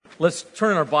Let's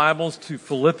turn our Bibles to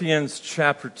Philippians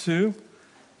chapter 2.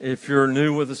 If you're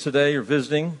new with us today or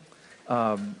visiting,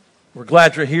 we're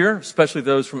glad you're here, especially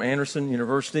those from Anderson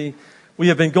University. We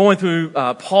have been going through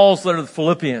Paul's letter to the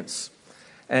Philippians,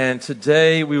 and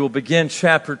today we will begin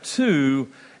chapter 2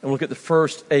 and look at the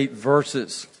first 8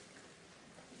 verses.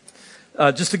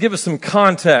 Just to give us some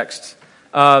context,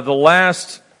 the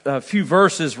last few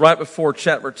verses right before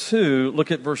chapter 2, look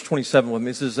at verse 27 with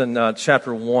me. This is in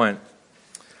chapter 1.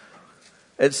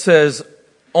 It says,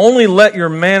 "Only let your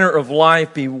manner of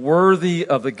life be worthy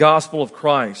of the gospel of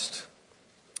Christ,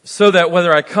 so that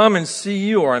whether I come and see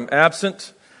you or I'm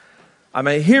absent, I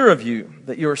may hear of you,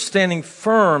 that you are standing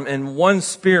firm in one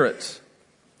spirit,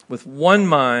 with one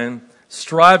mind,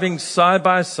 striving side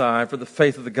by side for the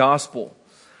faith of the gospel,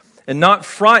 and not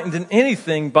frightened in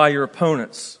anything by your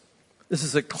opponents. This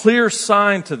is a clear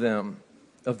sign to them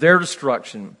of their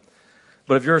destruction,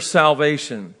 but of your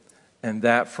salvation, and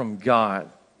that from God."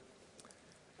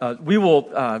 We will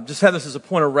just have this as a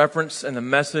point of reference in the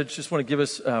message. Just want to give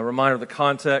us a reminder of the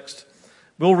context.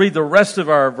 We'll read the rest of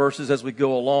our verses as we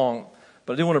go along,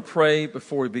 but I do want to pray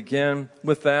before we begin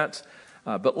with that.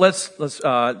 But let's go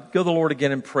to the Lord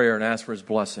again in prayer and ask for His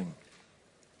blessing.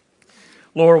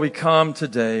 Lord, we come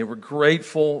today. We're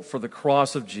grateful for the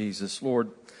cross of Jesus.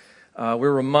 Lord,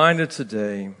 we're reminded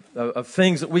today of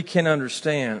things that we can't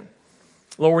understand.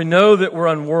 Lord, we know that we're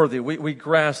unworthy. We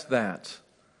grasp that.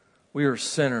 We are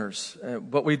sinners,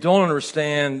 but we don't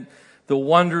understand the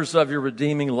wonders of your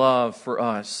redeeming love for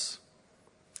us.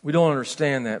 We don't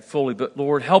understand that fully, but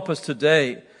Lord, help us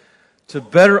today to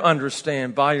better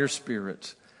understand by your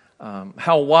Spirit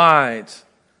how wide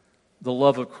the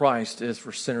love of Christ is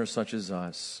for sinners such as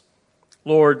us.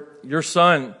 Lord, your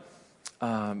Son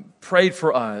prayed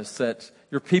for us that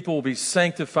your people will be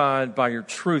sanctified by your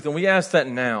truth, and we ask that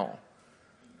now.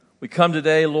 We come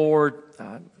today, Lord,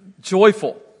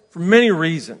 joyful for many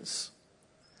reasons.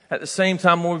 At the same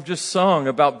time, we've just sung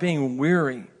about being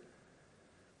weary.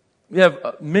 We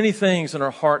have many things in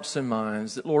our hearts and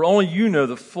minds that, Lord, only you know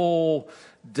the full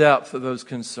depth of those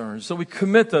concerns. So we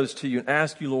commit those to you and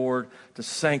ask you, Lord, to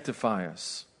sanctify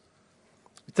us.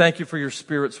 We thank you for your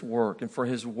Spirit's work and for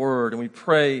His Word, and we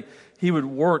pray He would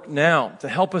work now to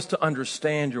help us to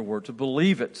understand your Word, to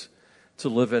believe it, to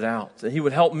live it out. That He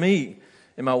would help me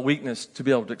in my weakness to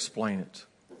be able to explain it.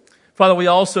 Father, we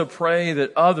also pray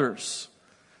that others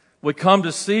would come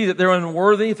to see that they're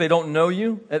unworthy if they don't know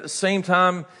you. At the same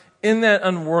time, in that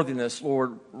unworthiness,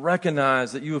 Lord,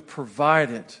 recognize that you have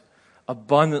provided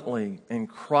abundantly in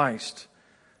Christ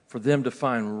for them to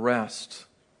find rest.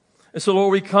 And so,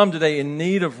 Lord, we come today in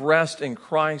need of rest in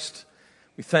Christ.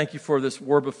 We thank you for this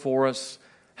word before us.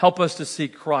 Help us to see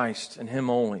Christ and Him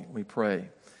only, we pray.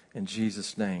 In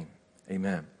Jesus' name,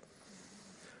 amen.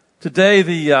 Today,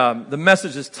 the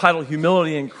message is titled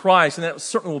Humility in Christ, and that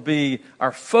certainly will be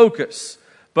our focus.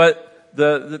 But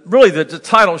the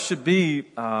title should be,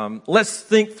 Let's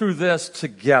Think Through This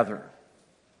Together.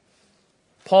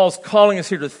 Paul's calling us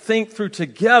here to think through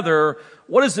together,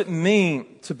 what does it mean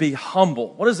to be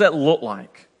humble? What does that look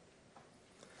like?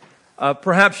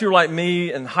 Perhaps you're like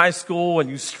me in high school and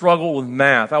you struggle with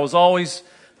math. I was always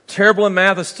terrible in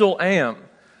math, I still am.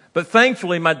 But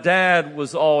thankfully, my dad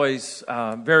was always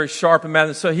very sharp in math,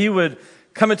 and so he would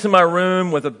come into my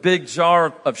room with a big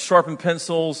jar of sharpened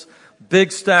pencils,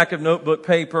 big stack of notebook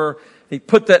paper. He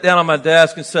put that down on my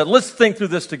desk and said, "Let's think through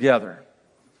this together."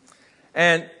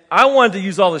 And I wanted to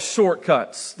use all the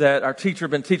shortcuts that our teacher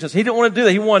had been teaching us. He didn't want to do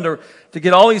that. He wanted to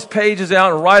get all these pages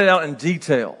out and write it out in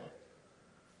detail.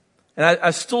 And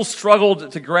I still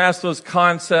struggled to grasp those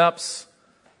concepts.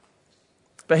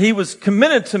 But he was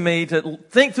committed to me to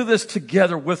think through this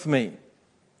together with me.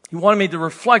 He wanted me to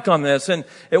reflect on this. And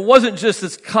it wasn't just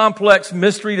this complex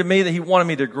mystery to me that he wanted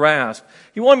me to grasp.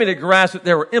 He wanted me to grasp that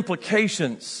there were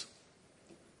implications.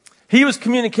 He was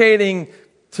communicating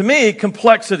to me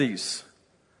complexities.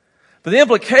 But the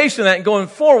implication of that going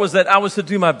forward was that I was to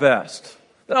do my best.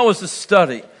 That I was to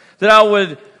study. That I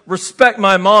would respect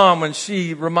my mom when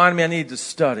she reminded me I needed to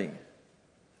study.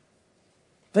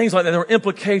 Things like that. There were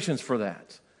implications for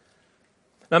that.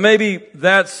 Now, maybe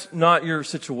that's not your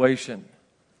situation.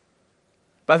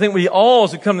 But I think we all,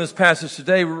 as we come to this passage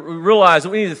today, we realize that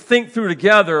we need to think through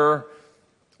together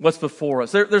what's before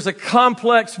us. There's a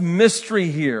complex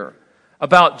mystery here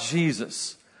about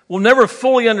Jesus. We'll never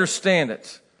fully understand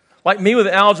it. Like me with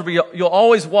algebra, you'll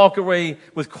always walk away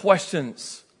with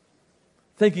questions,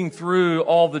 thinking through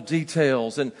all the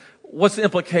details and what's the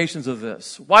implications of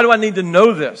this? Why do I need to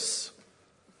know this?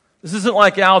 This isn't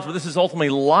like algebra. This is ultimately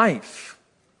life.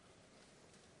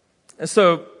 And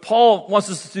so Paul wants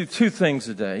us to do two things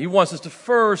today. He wants us to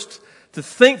first to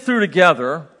think through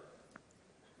together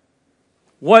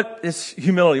what is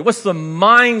humility. What's the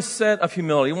mindset of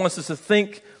humility? He wants us to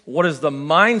think, what is the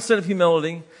mindset of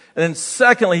humility? And then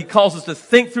secondly, he calls us to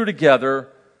think through together,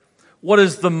 what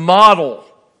is the model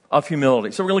of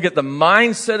humility? So we're going to look at the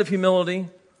mindset of humility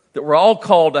that we're all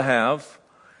called to have.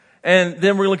 And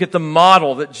then we're going to look at the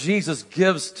model that Jesus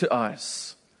gives to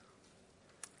us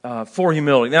for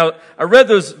humility. Now, I read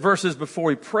those verses before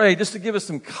we prayed just to give us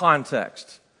some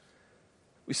context.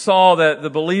 We saw that the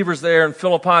believers there in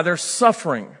Philippi, they're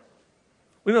suffering.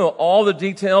 We know all the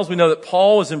details. We know that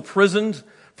Paul is imprisoned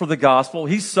for the gospel.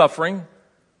 He's suffering.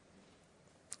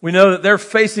 We know that they're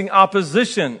facing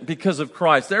opposition because of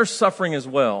Christ. They're suffering as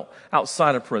well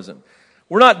outside of prison.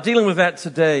 We're not dealing with that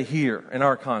today here in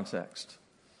our context.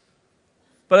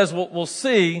 But as we'll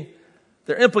see,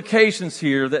 there are implications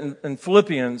here that in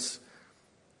Philippians,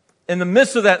 in the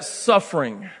midst of that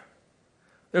suffering,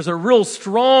 there's a real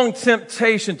strong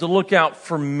temptation to look out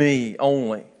for me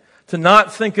only, to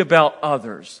not think about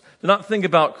others, to not think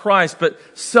about Christ, but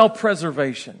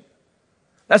self-preservation.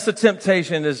 That's the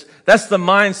temptation, that's the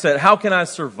mindset. How can I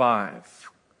survive?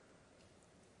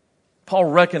 Paul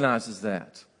recognizes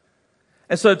that.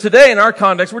 And so today in our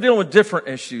context, we're dealing with different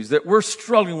issues that we're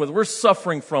struggling with, we're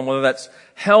suffering from, whether that's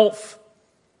health,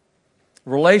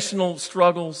 relational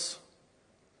struggles.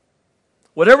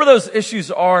 Whatever those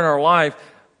issues are in our life,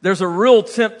 there's a real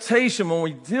temptation when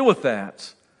we deal with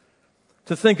that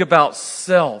to think about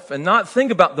self and not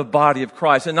think about the body of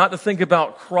Christ and not to think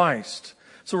about Christ.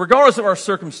 So regardless of our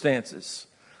circumstances,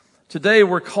 today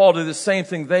we're called to the same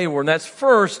thing they were, and that's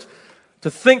first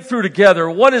to think through together,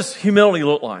 what does humility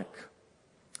look like?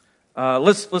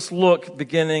 Let's look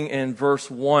beginning in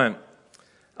verse 1.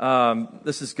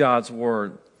 This is God's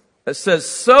word. It says,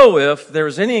 so if there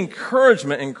is any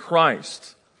encouragement in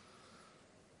Christ,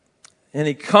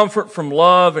 any comfort from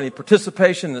love, any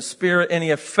participation in the Spirit,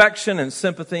 any affection and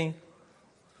sympathy,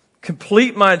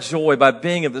 complete my joy by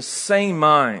being of the same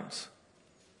mind,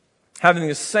 having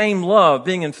the same love,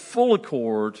 being in full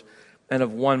accord and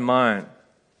of one mind.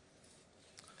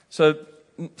 So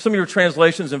some of your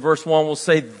translations in verse 1 will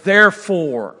say,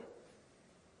 therefore.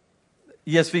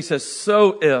 ESV says,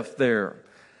 so if there.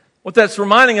 What that's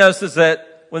reminding us is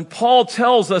that when Paul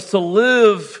tells us to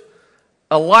live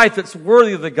a life that's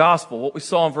worthy of the gospel, what we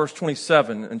saw in verse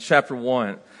 27 in chapter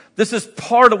 1, this is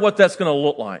part of what that's going to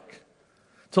look like.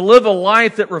 To live a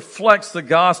life that reflects the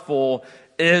gospel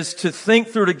is to think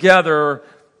through together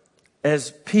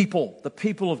as people, the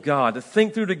people of God, to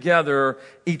think through together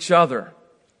each other.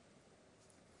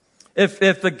 If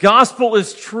the gospel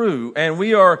is true and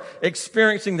we are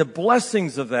experiencing the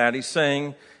blessings of that, he's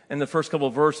saying in the first couple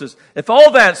of verses, if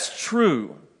all that's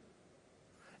true,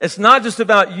 it's not just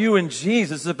about you and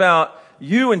Jesus, it's about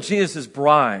you and Jesus'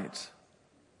 bride.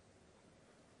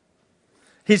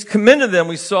 He's commended them,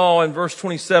 we saw in verse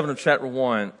 27 of chapter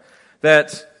 1,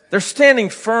 that they're standing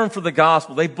firm for the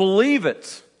gospel. They believe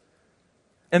it.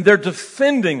 And they're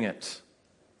defending it.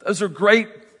 Those are great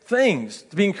things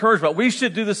to be encouraged about. We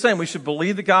should do the same. We should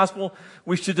believe the gospel.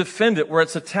 We should defend it where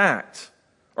it's attacked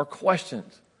or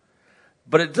questioned.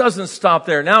 But it doesn't stop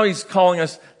there. Now he's calling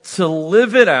us to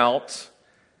live it out.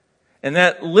 And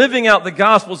that living out the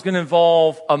gospel is going to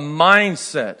involve a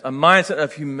mindset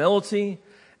of humility.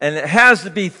 And it has to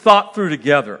be thought through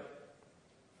together.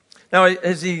 Now,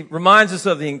 as he reminds us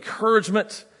of the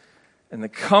encouragement and the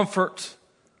comfort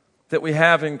that we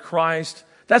have in Christ,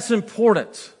 that's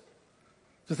important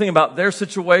to think about their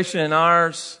situation and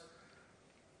ours,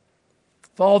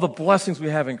 of all the blessings we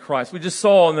have in Christ. We just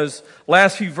saw in those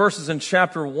last few verses in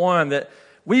chapter 1 that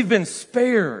we've been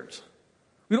spared.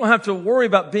 We don't have to worry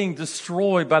about being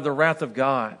destroyed by the wrath of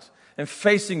God and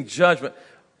facing judgment.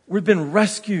 We've been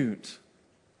rescued.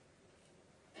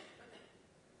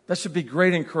 That should be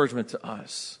great encouragement to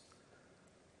us.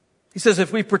 He says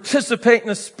if we participate in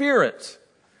the Spirit,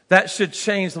 that should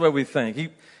change the way we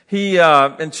think. He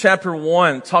in chapter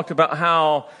 1 talked about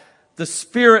how the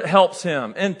Spirit helps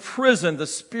him. In prison, the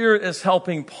Spirit is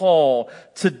helping Paul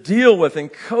to deal with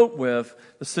and cope with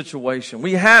the situation.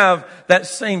 We have that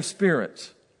same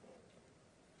Spirit.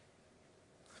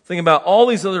 Think about all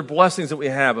these other blessings that we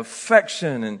have,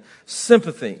 affection and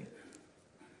sympathy.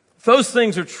 If those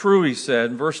things are true, he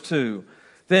said in verse 2,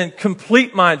 then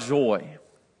complete my joy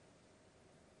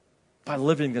by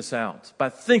living this out, by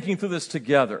thinking through this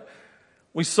together.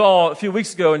 We saw a few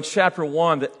weeks ago in chapter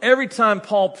 1 that every time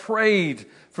Paul prayed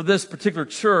for this particular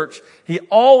church, he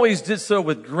always did so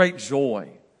with great joy.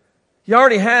 He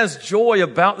already has joy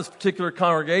about this particular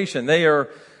congregation. They are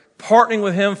partnering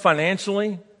with him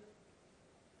financially.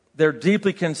 They're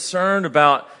deeply concerned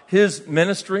about his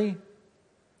ministry.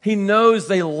 He knows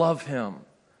they love him.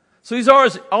 So he's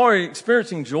already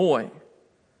experiencing joy.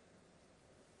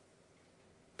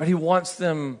 But he wants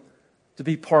them to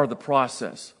be part of the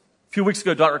process. A few weeks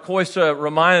ago, Dr. Koistra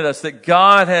reminded us that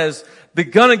God has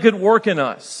begun a good work in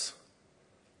us.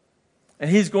 And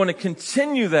he's going to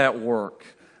continue that work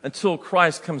until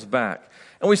Christ comes back.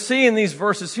 And we see in these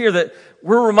verses here that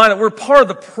we're reminded we're part of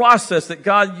the process that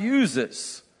God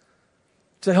uses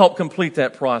to help complete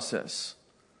that process.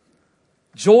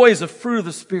 Joy is a fruit of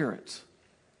the Spirit.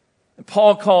 And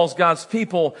Paul calls God's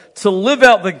people to live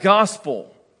out the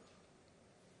gospel.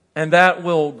 And that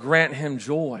will grant him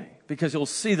joy because he'll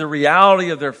see the reality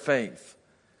of their faith.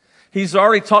 He's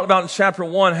already talked about in chapter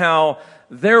 1 how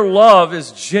their love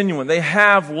is genuine. They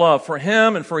have love for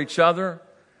him and for each other.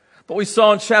 But we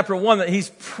saw in chapter 1 that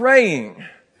he's praying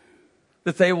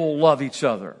that they will love each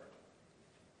other.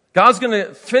 God's going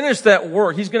to finish that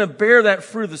work. He's going to bear that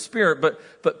fruit of the Spirit.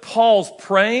 But Paul's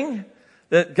praying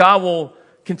that God will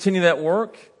continue that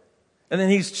work. And then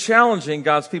he's challenging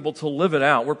God's people to live it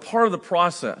out. We're part of the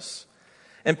process.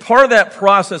 And part of that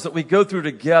process that we go through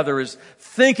together is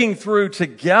thinking through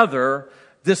together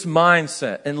this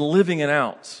mindset and living it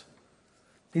out.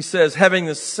 He says, having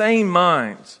the same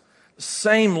mind, the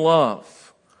same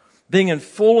love, being in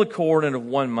full accord and of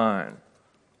one mind.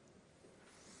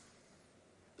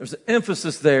 There's an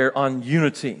emphasis there on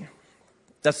unity.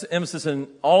 That's the emphasis in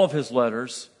all of his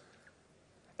letters.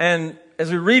 And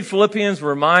as we read Philippians, we're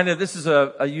reminded this is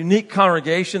a unique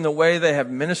congregation, the way they have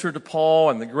ministered to Paul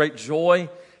and the great joy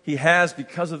he has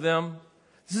because of them.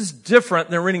 This is different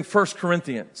than reading 1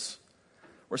 Corinthians,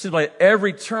 where it seems like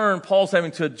every turn Paul's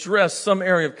having to address some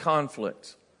area of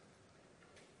conflict.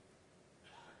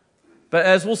 But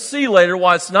as we'll see later,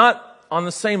 while it's not on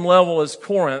the same level as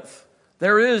Corinth,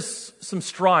 there is some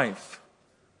strife.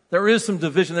 There is some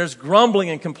division. There's grumbling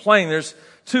and complaining. There's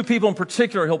two people in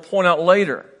particular he'll point out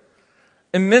later.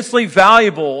 Immensely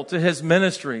valuable to his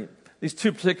ministry, these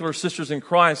two particular sisters in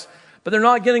Christ, but they're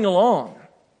not getting along.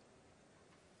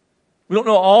 We don't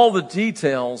know all the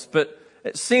details, but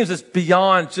it seems it's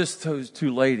beyond just those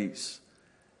two ladies.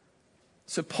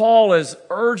 So Paul is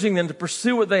urging them to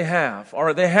pursue what they have.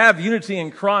 Or they have unity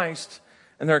in Christ,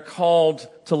 and they're called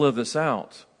to live this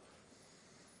out.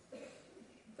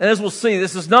 And as we'll see,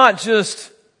 this is not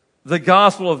just the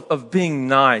gospel of being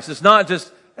nice. It's not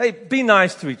just, hey, be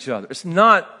nice to each other. It's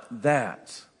not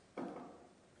that.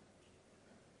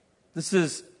 This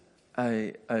is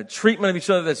a treatment of each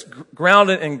other that's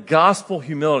grounded in gospel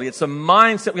humility. It's a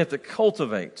mindset we have to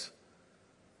cultivate.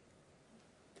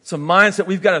 It's a mindset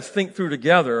we've got to think through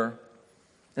together,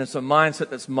 and it's a mindset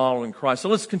that's modeled in Christ. So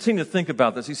let's continue to think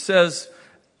about this. He says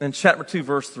in chapter 2,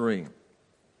 verse 3,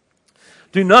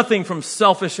 do nothing from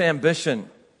selfish ambition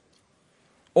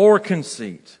or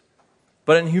conceit,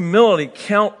 but in humility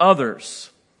count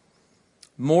others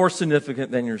more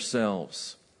significant than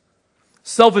yourselves.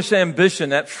 Selfish ambition,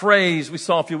 that phrase we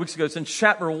saw a few weeks ago, it's in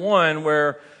chapter 1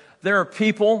 where there are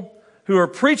people who are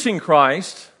preaching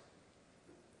Christ,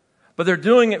 but they're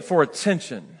doing it for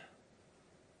attention.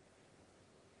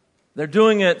 They're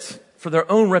doing it for their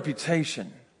own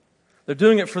reputation. They're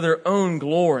doing it for their own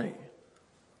glory.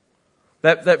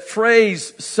 That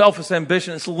phrase, selfish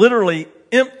ambition, it's literally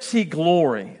empty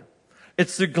glory.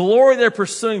 It's the glory they're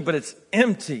pursuing, but it's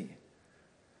empty.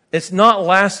 It's not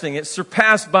lasting. It's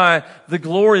surpassed by the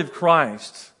glory of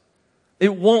Christ.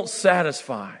 It won't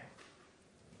satisfy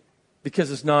because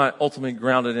it's not ultimately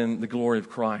grounded in the glory of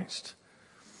Christ.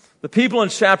 The people in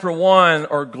chapter 1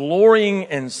 are glorying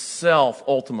in self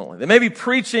ultimately. They may be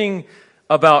preaching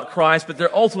about Christ, but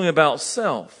they're ultimately about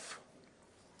self.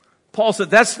 Paul said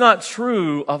that's not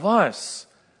true of us.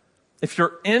 If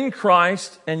you're in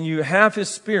Christ and you have His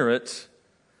Spirit,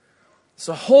 it's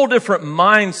a whole different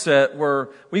mindset where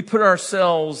we put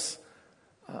ourselves,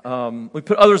 we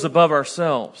put others above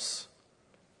ourselves.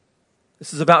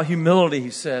 This is about humility,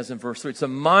 he says in verse 3. It's a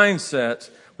mindset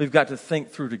we've got to think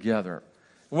through together.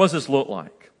 What does this look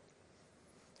like?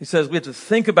 He says we have to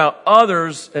think about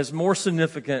others as more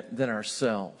significant than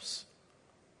ourselves.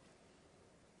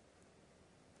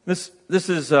 This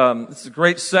is a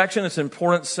great section. It's an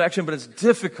important section, but it's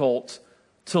difficult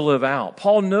to live out.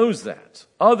 Paul knows that.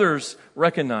 Others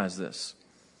recognize this.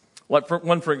 Like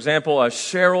for example,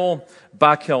 Cheryl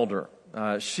Bachelder.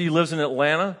 She lives in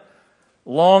Atlanta.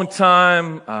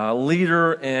 Long-time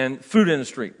leader in food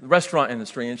industry, the restaurant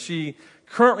industry, and she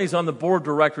currently is on the board of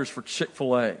directors for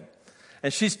Chick-fil-A.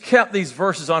 And she's kept these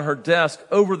verses on her desk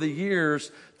over the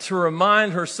years to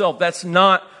remind herself that's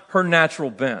not her natural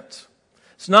bent.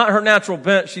 It's not her natural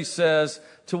bent, she says,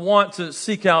 to want to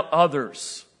seek out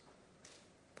others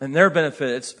and their benefit.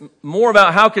 It's more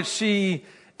about how could she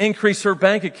increase her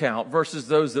bank account versus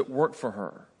those that work for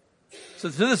her. So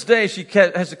to this day, she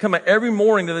has to come out every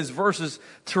morning to these verses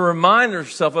to remind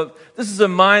herself of this is a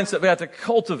mindset we have to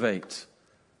cultivate.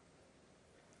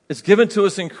 It's given to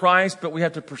us in Christ, but we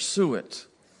have to pursue it.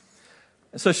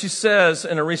 And so she says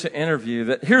in a recent interview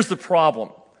that here's the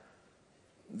problem,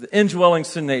 the indwelling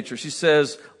sin nature. She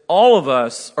says, all of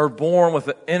us are born with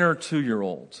an inner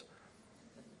 2-year-old.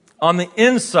 On the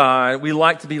inside, we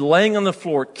like to be laying on the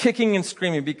floor, kicking and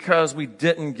screaming because we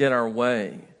didn't get our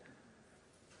way.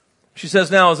 She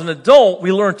says now, as an adult,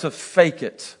 we learn to fake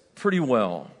it pretty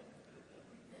well.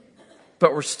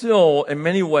 But we're still, in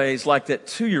many ways, like that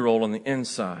 2-year-old on the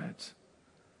inside.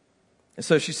 And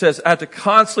so she says, I have to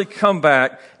constantly come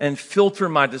back and filter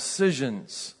my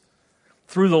decisions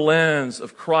through the lens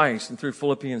of Christ and through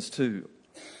Philippians 2.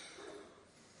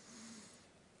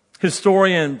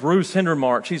 Historian Bruce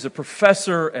Hindermarch, he's a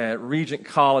professor at Regent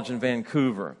College in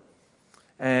Vancouver.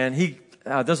 And he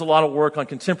does a lot of work on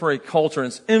contemporary culture and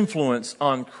its influence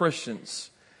on Christians.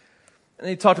 And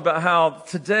he talked about how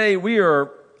today we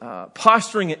are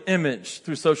posturing an image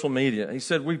through social media. He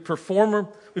said we perform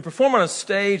on a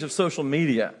stage of social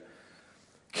media,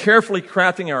 carefully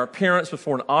crafting our appearance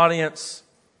before an audience,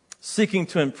 seeking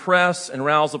to impress and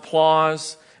rouse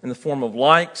applause in the form of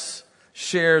likes,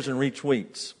 shares, and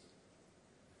retweets.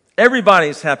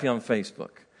 Everybody's happy on Facebook.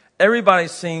 Everybody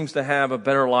seems to have a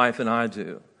better life than I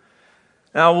do.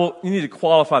 Now, well, you need to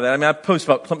qualify that. I mean, I post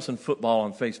about Clemson football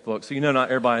on Facebook, so you know not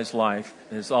everybody's life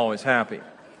is always happy.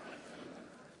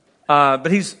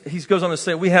 But he goes on to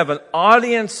say, we have an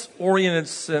audience-oriented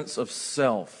sense of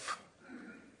self.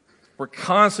 We're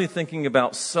constantly thinking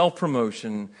about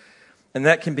self-promotion, and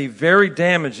that can be very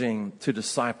damaging to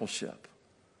discipleship.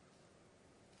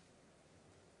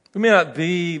 We may not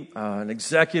be an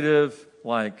executive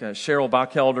like Cheryl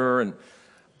Bachelder,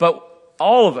 but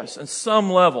all of us, on some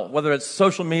level, whether it's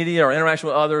social media or interaction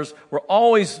with others,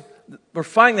 we're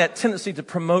finding that tendency to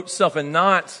promote self and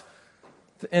not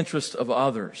the interest of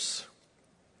others.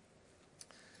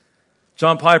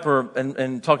 John Piper,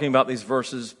 in talking about these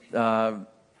verses,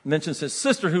 mentions his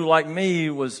sister who, like me,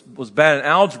 was bad in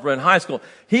algebra in high school.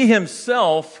 He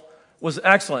himself was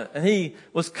excellent, and he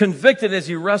was convicted as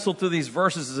he wrestled through these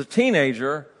verses as a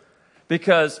teenager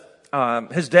because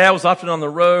his dad was often on the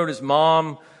road, his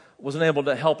mom wasn't able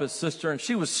to help his sister, and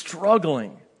she was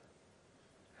struggling.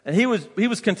 And he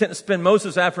was content to spend most of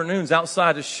his afternoons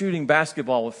outside just shooting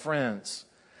basketball with friends.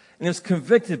 And he was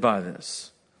convicted by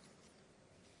this.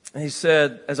 And he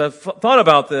said, as I've thought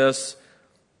about this,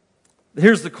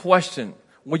 here's the question.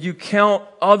 Will you count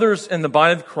others in the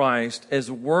body of Christ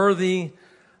as worthy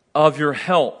of your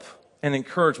help and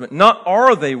encouragement? Not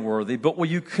are they worthy, but will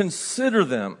you consider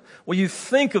them? Will you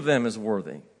think of them as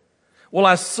worthy? Will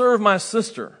I serve my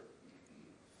sister?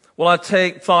 Will I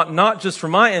take thought not just for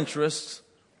my interests,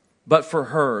 but for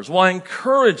hers? Will I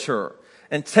encourage her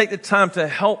and take the time to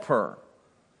help her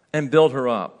and build her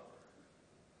up?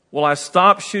 Will I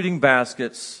stop shooting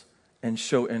baskets and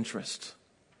show interest?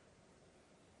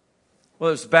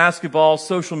 Whether it's basketball,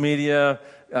 social media,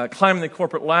 climbing the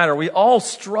corporate ladder, we all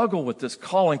struggle with this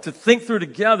calling to think through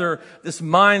together this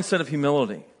mindset of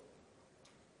humility.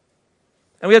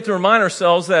 And we have to remind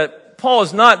ourselves that Paul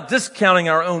is not discounting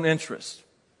our own interests.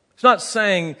 He's not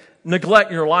saying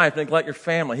neglect your life, neglect your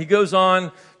family. He goes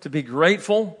on to be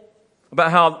grateful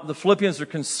about how the Philippians are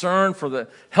concerned for the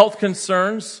health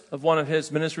concerns of one of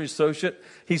his ministry associates.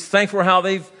 He's thankful for how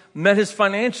they've met his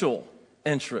financial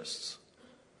interests,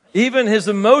 even his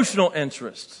emotional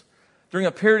interests. During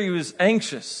a period he was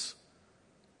anxious.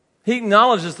 He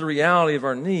acknowledges the reality of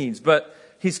our needs, but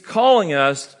he's calling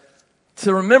us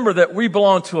to remember that we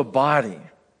belong to a body.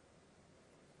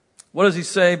 What does he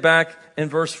say back in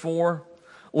verse 4?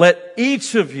 Let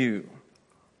each of you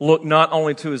look not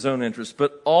only to his own interest,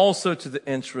 but also to the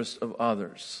interest of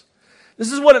others.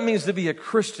 This is what it means to be a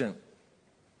Christian.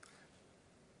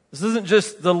 This isn't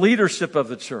just the leadership of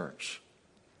the church.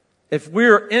 If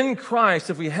we're in Christ,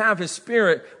 if we have his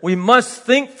Spirit, we must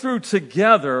think through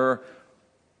together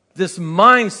this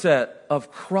mindset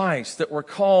of Christ that we're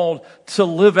called to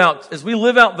live out as we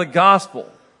live out the gospel.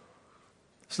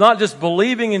 It's not just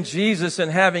believing in Jesus and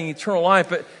having eternal life,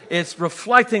 but it's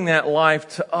reflecting that life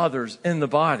to others in the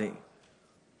body.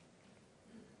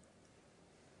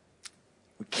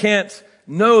 We can't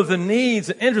know the needs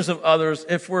and interests of others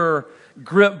if we're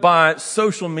gripped by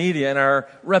social media and our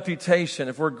reputation,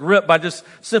 if we're gripped by just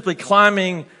simply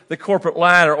climbing the corporate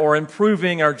ladder or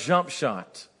improving our jump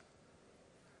shot.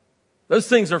 Those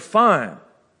things are fine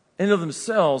in of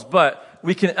themselves, but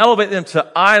we can elevate them to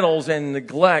idols and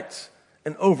neglect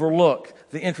and overlook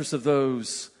the interests of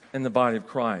those in the body of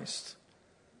Christ.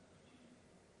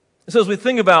 So as we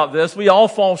think about this, we all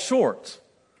fall short.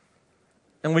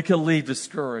 And we can leave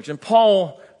discouraged. And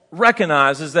Paul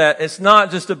recognizes that it's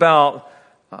not just about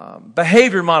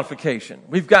behavior modification.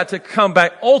 We've got to come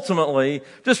back ultimately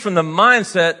just from the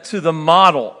mindset to the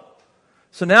model.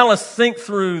 So now let's think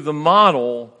through the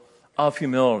model of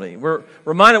humility. We're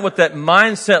reminded what that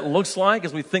mindset looks like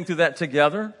as we think through that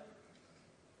together.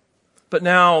 But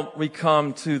now we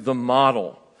come to the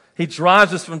model. He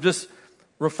drives us from just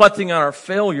reflecting on our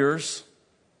failures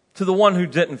to the one who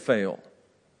didn't fail.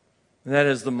 And that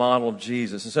is the model of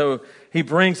Jesus. And so he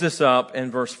brings this up in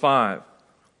verse 5.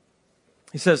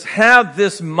 He says, have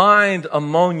this mind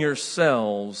among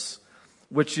yourselves,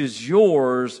 which is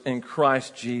yours in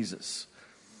Christ Jesus.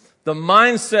 The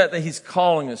mindset that he's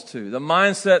calling us to, the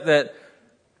mindset that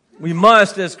we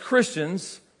must, as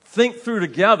Christians, think through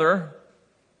together.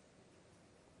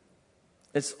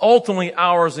 It's ultimately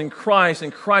ours in Christ,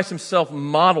 and Christ himself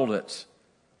modeled it.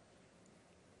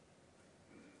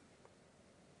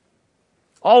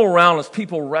 All around us,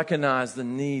 people recognize the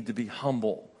need to be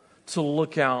humble, to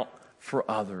look out for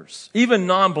others, even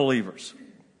non-believers.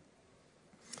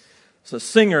 There's a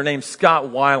singer named Scott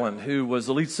Weiland who was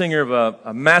the lead singer of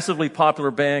a massively popular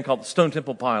band called the Stone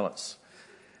Temple Pilots.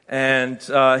 And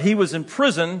he was in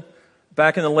prison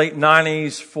back in the late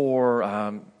 90s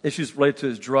for issues related to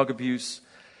his drug abuse.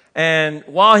 And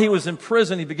while he was in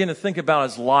prison, he began to think about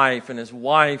his life and his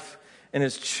wife and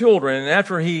his children. And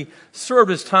after he served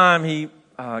his time, he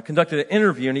conducted an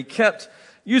interview, and he kept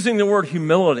using the word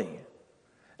humility.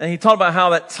 And he talked about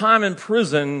how that time in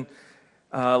prison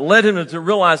led him to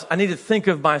realize, I need to think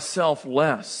of myself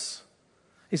less.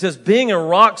 He says, being a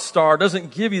rock star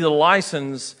doesn't give you the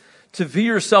license to view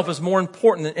yourself as more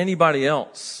important than anybody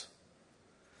else.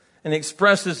 And he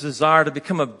expressed his desire to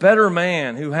become a better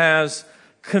man who has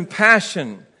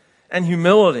compassion and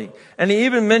humility. And he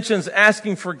even mentions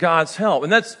asking for God's help.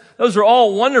 And those are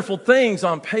all wonderful things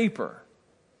on paper.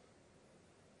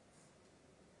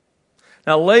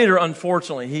 Now later,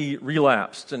 unfortunately, he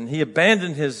relapsed and he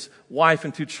abandoned his wife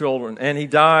and 2 children, and he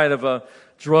died of a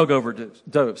drug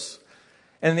overdose.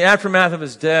 And in the aftermath of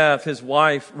his death, his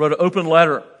wife wrote an open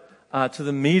letter to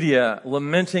the media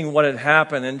lamenting what had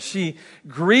happened, and she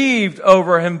grieved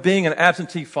over him being an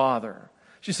absentee father.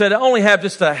 She said, I only have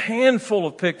just a handful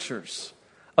of pictures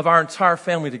of our entire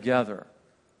family together.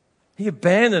 He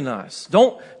abandoned us.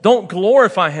 Don't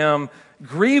glorify him.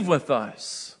 Grieve with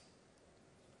us.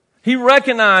 He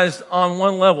recognized on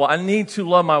one level, I need to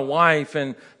love my wife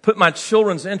and put my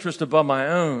children's interest above my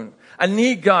own. I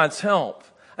need God's help.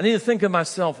 I need to think of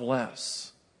myself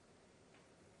less.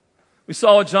 We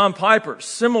saw with John Piper,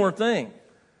 similar thing.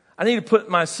 I need to put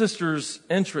my sister's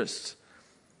interest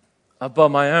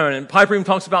above my own. And Piper even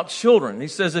talks about children. He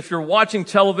says, if you're watching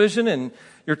television and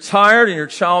you're tired and your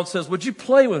child says, would you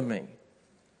play with me?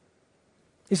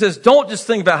 He says, don't just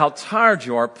think about how tired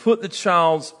you are. Put the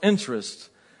child's interest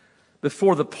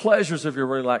before the pleasures of your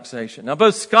relaxation. Now,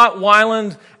 both Scott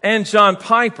Weiland and John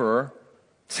Piper,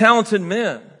 talented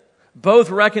men, both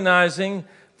recognizing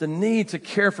the need to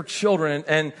care for children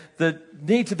and the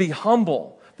need to be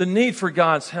humble, the need for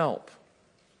God's help.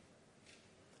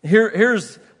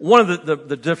 Here's one of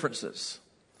the differences.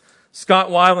 Scott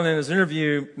Weiland in his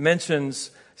interview mentions,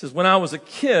 he says, when I was a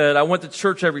kid, I went to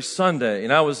church every Sunday,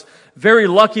 and I was very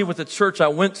lucky with the church I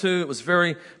went to. It was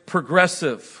very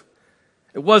progressive.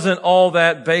 It wasn't all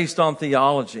that based on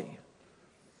theology.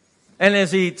 And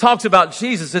as he talks about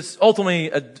Jesus, it's ultimately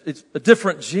it's a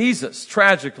different Jesus,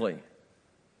 tragically.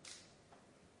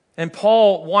 And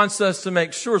Paul wants us to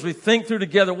make sure as we think through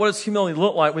together, what does humility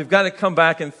look like? We've got to come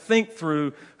back and think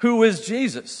through who is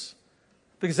Jesus.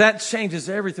 Because that changes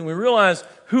everything. We realize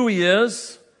who he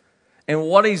is and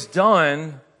what he's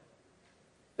done.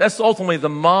 That's ultimately the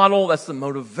model, that's the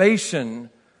motivation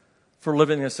for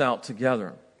living this out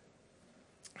together.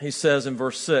 He says in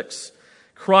verse 6,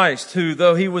 Christ, who,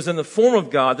 though he was in the form of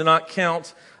God, did not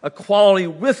count equality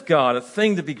with God a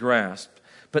thing to be grasped,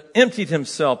 but emptied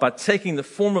himself by taking the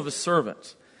form of a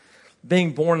servant,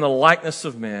 being born in the likeness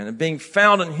of men, and being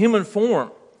found in human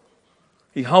form.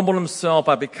 He humbled himself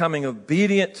by becoming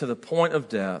obedient to the point of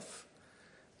death,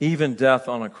 even death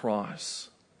on a cross.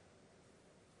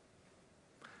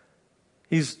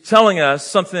 He's telling us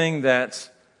something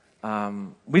that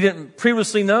we didn't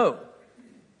previously know.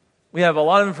 We have a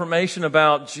lot of information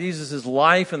about Jesus'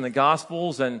 life in the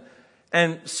Gospels, and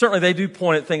certainly they do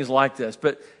point at things like this.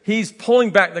 But he's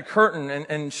pulling back the curtain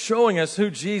and showing us who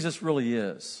Jesus really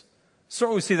is.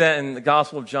 Certainly we see that in the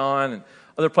Gospel of John and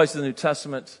other places in the New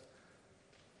Testament.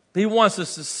 But he wants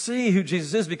us to see who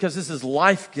Jesus is because this is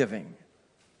life-giving.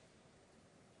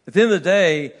 At the end of the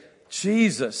day,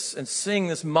 Jesus and seeing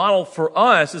this model for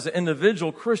us as an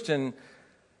individual Christian,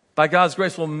 by God's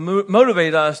grace, will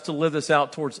motivate us to live this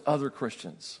out towards other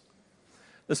Christians.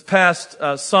 This past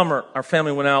summer, our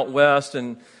family went out west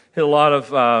and hit a lot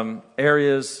of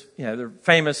areas. They're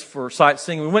famous for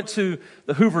sightseeing. We went to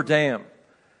the Hoover Dam.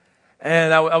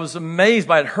 And I was amazed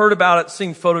by it, heard about it,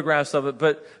 seen photographs of it,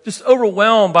 but just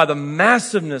overwhelmed by the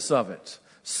massiveness of it.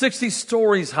 60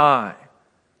 stories high.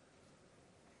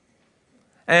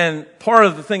 And part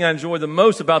of the thing I enjoyed the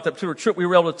most about that particular trip, we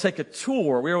were able to take a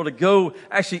tour. We were able to go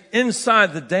actually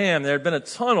inside the dam. There had been a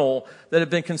tunnel that had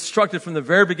been constructed from the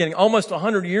very beginning, almost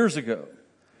 100 years ago.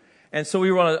 And so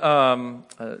we were on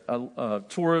a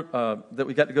tour that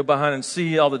we got to go behind and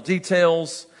see all the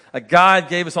details. A guide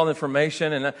gave us all the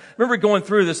information. And I remember going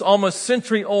through this almost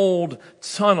century-old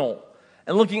tunnel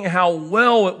and looking at how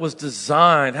well it was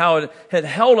designed, how it had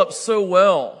held up so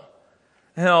well.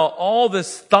 How all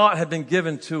this thought had been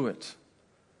given to it.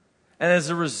 And as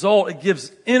a result, it gives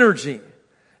energy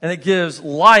and it gives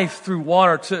life through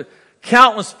water to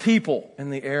countless people in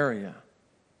the area.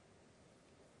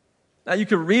 Now, you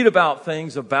can read about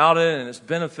things about it and its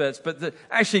benefits, but to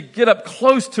actually get up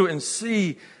close to it and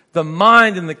see the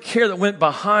mind and the care that went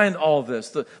behind all this,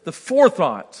 the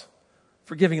forethought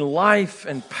for giving life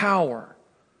and power.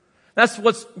 That's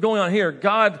what's going on here.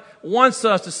 God wants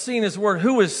us to see in His Word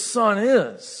who His Son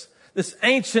is. This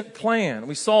ancient plan.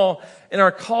 We saw in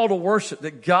our call to worship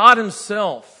that God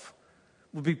Himself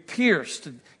would be pierced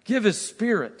to give His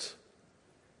Spirit.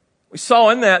 We saw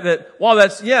in that while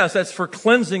that's for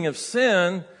cleansing of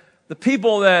sin, the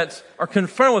people that are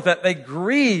confronted with that, they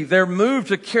grieve. They're moved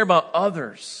to care about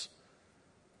others.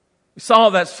 We saw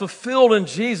that's fulfilled in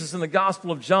Jesus in the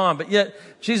Gospel of John. But yet,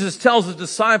 Jesus tells His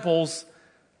disciples,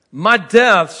 my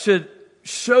death should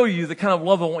show you the kind of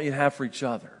love I want you to have for each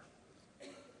other.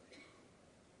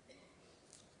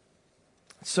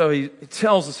 So he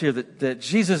tells us here that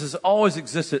Jesus has always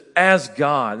existed as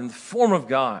God, in the form of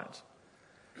God.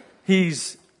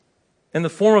 He's in the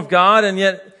form of God, and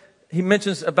yet he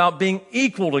mentions about being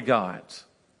equal to God.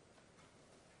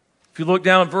 If you look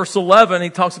down at verse 11, he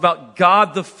talks about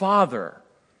God the Father.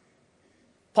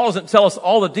 Paul doesn't tell us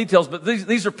all the details, but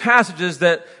these are passages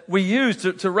that we use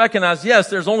to recognize, yes,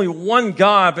 there's only one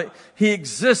God, but He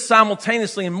exists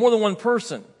simultaneously in more than one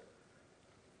person.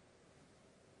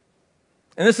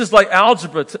 And this is like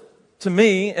algebra to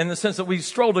me in the sense that we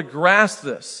struggle to grasp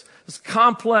this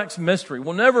complex mystery.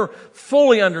 We'll never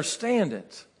fully understand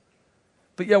it.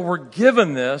 But yet we're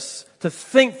given this to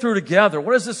think through together.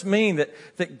 What does this mean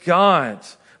that God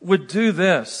would do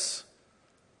this?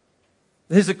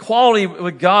 His equality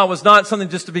with God was not something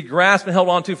just to be grasped and held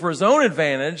onto for His own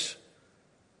advantage,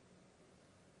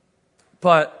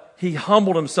 but He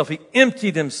humbled Himself. He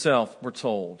emptied Himself, we're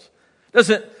told.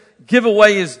 Doesn't give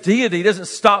away His deity. He doesn't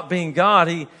stop being God.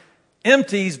 He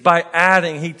empties by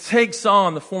adding. He takes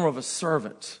on the form of a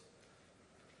servant.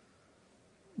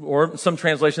 Or in some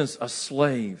translations, a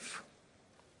slave.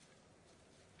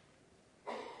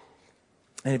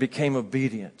 And He became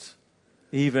obedient,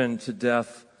 even to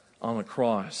death on the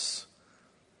cross.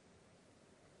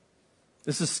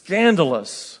 This is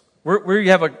scandalous. Where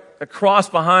you have a cross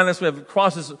behind us, we have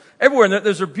crosses everywhere. And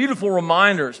those are beautiful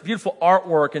reminders, beautiful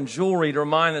artwork and jewelry to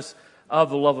remind us of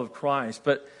the love of Christ.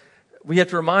 But we have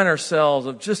to remind ourselves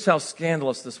of just how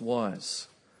scandalous this was.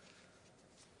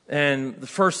 And the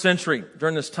first century,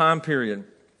 during this time period,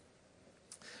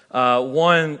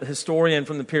 one historian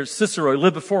from the period, Cicero,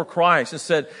 lived before Christ and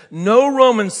said, no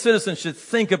Roman citizen should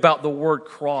think about the word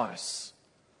cross.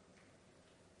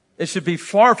 It should be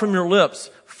far from your lips,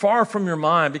 far from your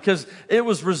mind, because it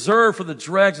was reserved for the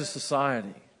dregs of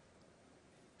society.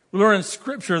 We learn in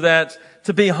Scripture that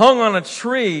to be hung on a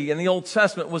tree in the Old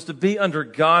Testament was to be under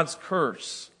God's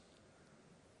curse.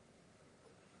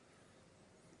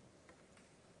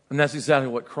 And that's exactly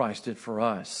what Christ did for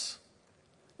us.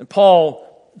 And Paul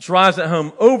drives that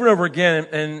home over and over again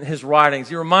in his writings.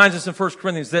 He reminds us in 1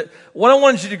 Corinthians that what I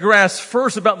wanted you to grasp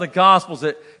first about the gospel is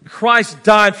that Christ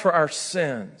died for our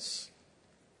sins.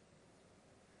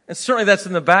 And certainly that's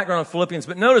in the background of Philippians.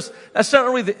 But notice, that's not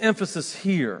really the emphasis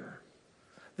here.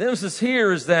 The emphasis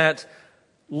here is that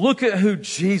look at who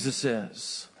Jesus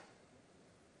is.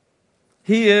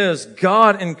 He is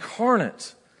God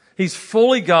incarnate. He's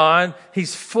fully God.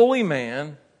 He's fully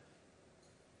man.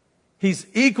 He's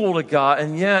equal to God,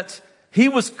 and yet He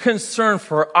was concerned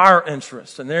for our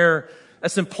interest. And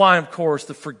that's implying, of course,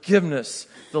 the forgiveness,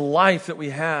 the life that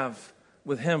we have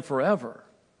with Him forever.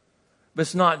 But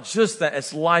it's not just that,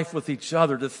 it's life with each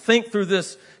other. To think through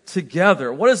this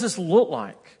together. What does this look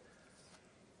like?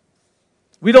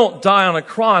 We don't die on a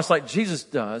cross like Jesus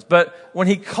does, but when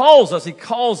He calls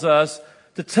us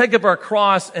to take up our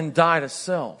cross and die to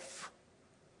self.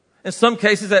 In some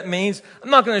cases, that means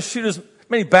I'm not going to shoot as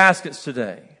many baskets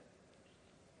today.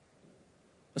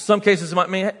 In some cases, it might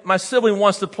mean my sibling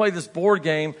wants to play this board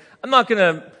game. I'm not going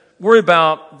to worry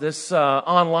about this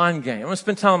online game. I'm going to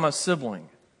spend time with my sibling.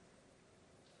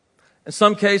 In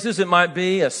some cases, it might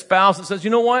be a spouse that says,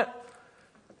 you know what?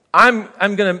 I'm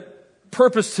going to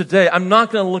purpose today. I'm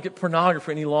not going to look at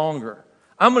pornography any longer.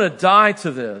 I'm going to die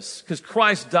to this because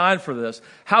Christ died for this.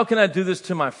 How can I do this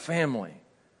to my family?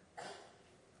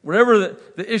 Whatever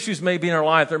the issues may be in our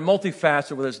life, they're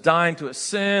multifaceted, whether it's dying to a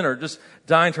sin or just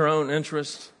dying to our own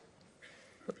interest.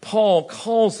 But Paul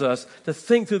calls us to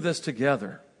think through this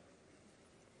together.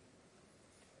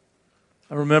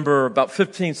 I remember about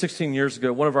 15, 16 years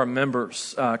ago, one of our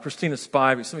members, Christina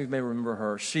Spivey, some of you may remember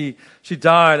her. She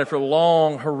died after a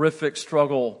long, horrific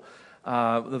struggle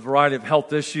with a variety of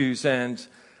health issues, and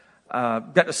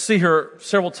got to see her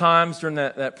several times during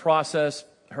that process,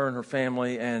 her and her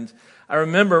family. And I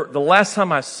remember the last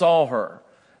time I saw her,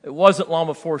 it wasn't long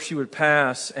before she would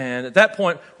pass. And at that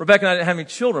point, Rebecca and I didn't have any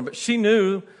children, but she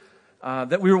knew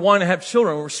that we were wanting to have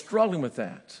children. We were struggling with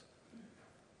that.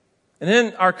 And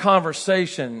in our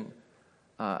conversation,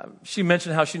 she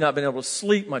mentioned how she'd not been able to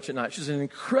sleep much at night. She was in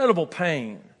incredible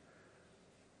pain,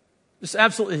 just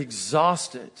absolutely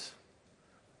exhausted,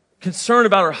 concerned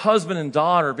about her husband and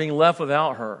daughter being left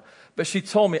without her. But she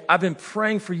told me, I've been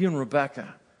praying for you and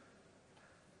Rebecca.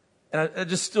 And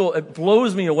it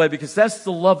blows me away because that's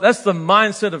the love, that's the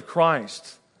mindset of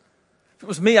Christ. If it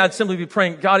was me, I'd simply be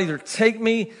praying, God, either take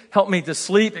me, help me to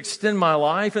sleep, extend my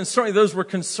life. And certainly those were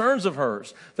concerns of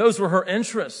hers. Those were her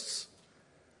interests.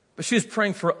 But she was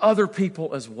praying for other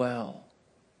people as well.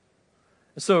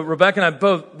 And so Rebecca and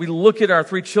I we look at our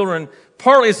 3 children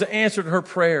partly as the answer to her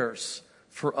prayers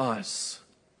for us.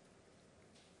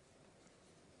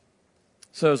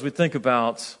 So as we think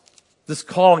about this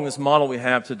calling, this model we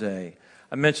have today,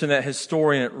 I mentioned that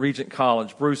historian at Regent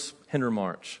College, Bruce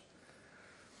Hindermarch.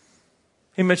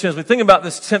 He mentioned as we think about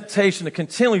this temptation to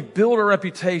continually build our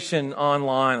reputation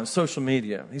online, on social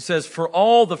media, he says, for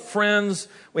all the friends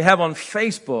we have on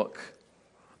Facebook,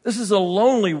 this is a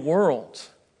lonely world.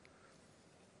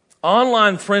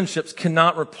 Online friendships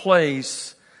cannot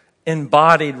replace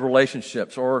embodied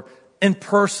relationships or in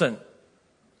person.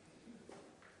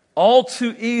 All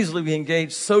too easily we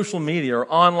engage social media or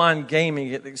online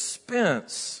gaming at the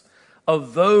expense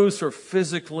of those who are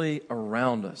physically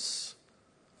around us.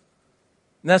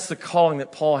 And that's the calling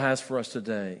that Paul has for us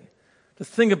today. To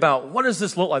think about, what does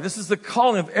this look like? This is the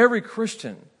calling of every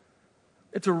Christian.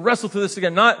 We have to wrestle through this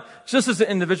again, not just as an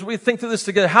individual. We think through this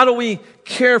together. How do we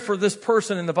care for this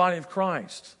person in the body of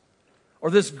Christ?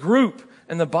 Or this group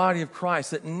in the body of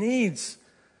Christ that needs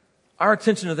our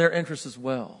attention to their interests as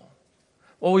well?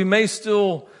 Well, we may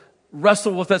still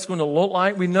wrestle with what that's going to look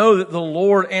like. We know that the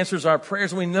Lord answers our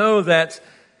prayers, and we know that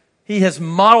He has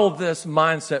modeled this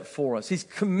mindset for us. He's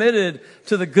committed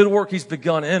to the good work He's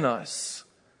begun in us.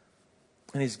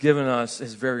 And He's given us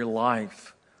His very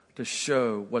life to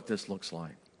show what this looks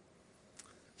like.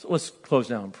 So let's close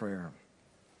now in prayer.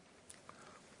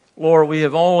 Lord, we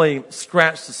have only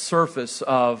scratched the surface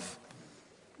of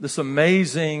this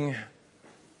amazing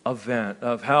event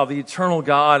of how the eternal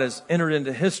God has entered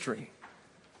into history,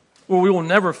 where we will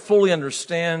never fully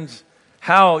understand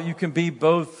how you can be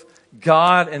both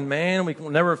God and man. We will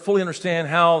never fully understand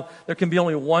how there can be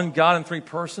only one God in 3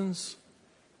 persons.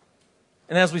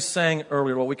 And as we sang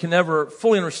earlier, well, we can never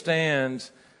fully understand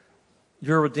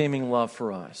your redeeming love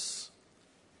for us.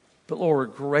 But Lord,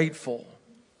 we're grateful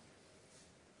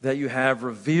that you have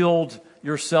revealed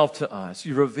yourself to us.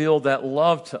 You revealed that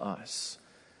love to us.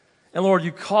 And Lord,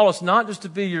 you call us not just to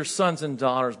be your sons and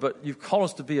daughters, but you've called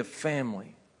us to be a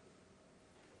family.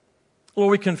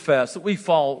 Lord, we confess that we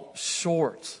fall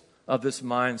short of this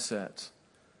mindset.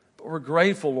 But we're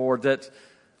grateful, Lord, that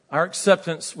our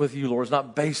acceptance with you, Lord, is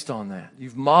not based on that.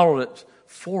 You've modeled it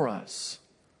for us.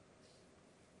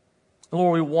 And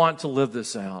Lord, we want to live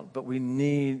this out, but we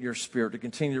need your Spirit to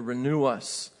continue to renew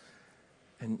us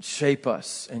and shape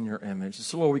us in your image. And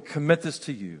so, Lord, we commit this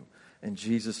to you. In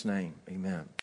Jesus' name, amen.